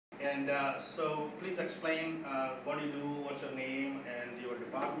And so please explain what you do, what's your name and your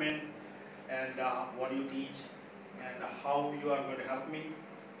department, and what you teach, and how you are going to help me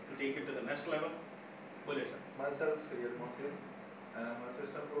to take it to the next level. Bole sir. Myself, Syed Mohsin. I am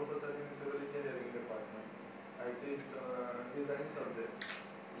assistant professor in civil engineering department. I teach design subjects.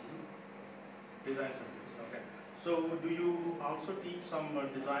 Design subjects, okay. So do you also teach some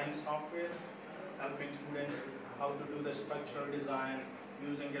design softwares, helping students how to do the structural design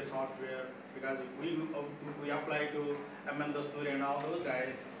using a software? Because if we apply to MN Dasturi and all those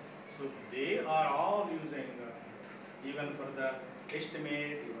guys, so they are all using even for the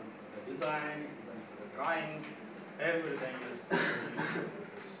estimate, even for the design, even for the drawings, everything is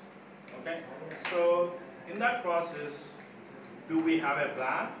okay. So in that process, do we have a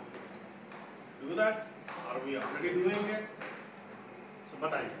plan? Do that? Are we already doing it? So,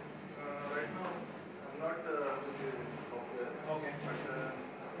 बताइए. Right now, I'm not using software. Okay.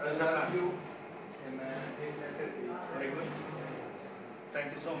 But I'll help you in SAP. Very good.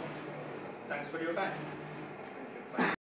 Thank you so much. Thanks for your time.